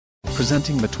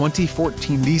Presenting the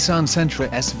 2014 Nissan Sentra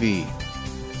SV.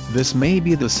 This may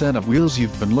be the set of wheels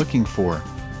you've been looking for.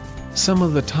 Some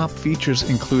of the top features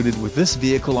included with this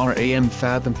vehicle are AM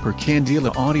Fathom per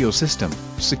Candela audio system,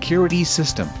 security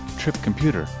system, trip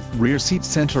computer, rear seat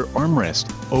center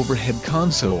armrest, overhead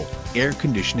console, air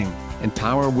conditioning, and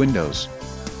power windows.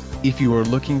 If you are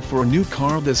looking for a new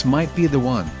car, this might be the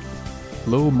one.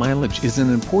 Low mileage is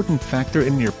an important factor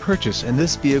in your purchase, and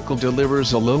this vehicle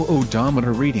delivers a low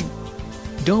odometer reading.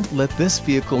 Don't let this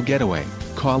vehicle get away.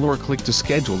 Call or click to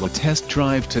schedule a test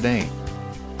drive today.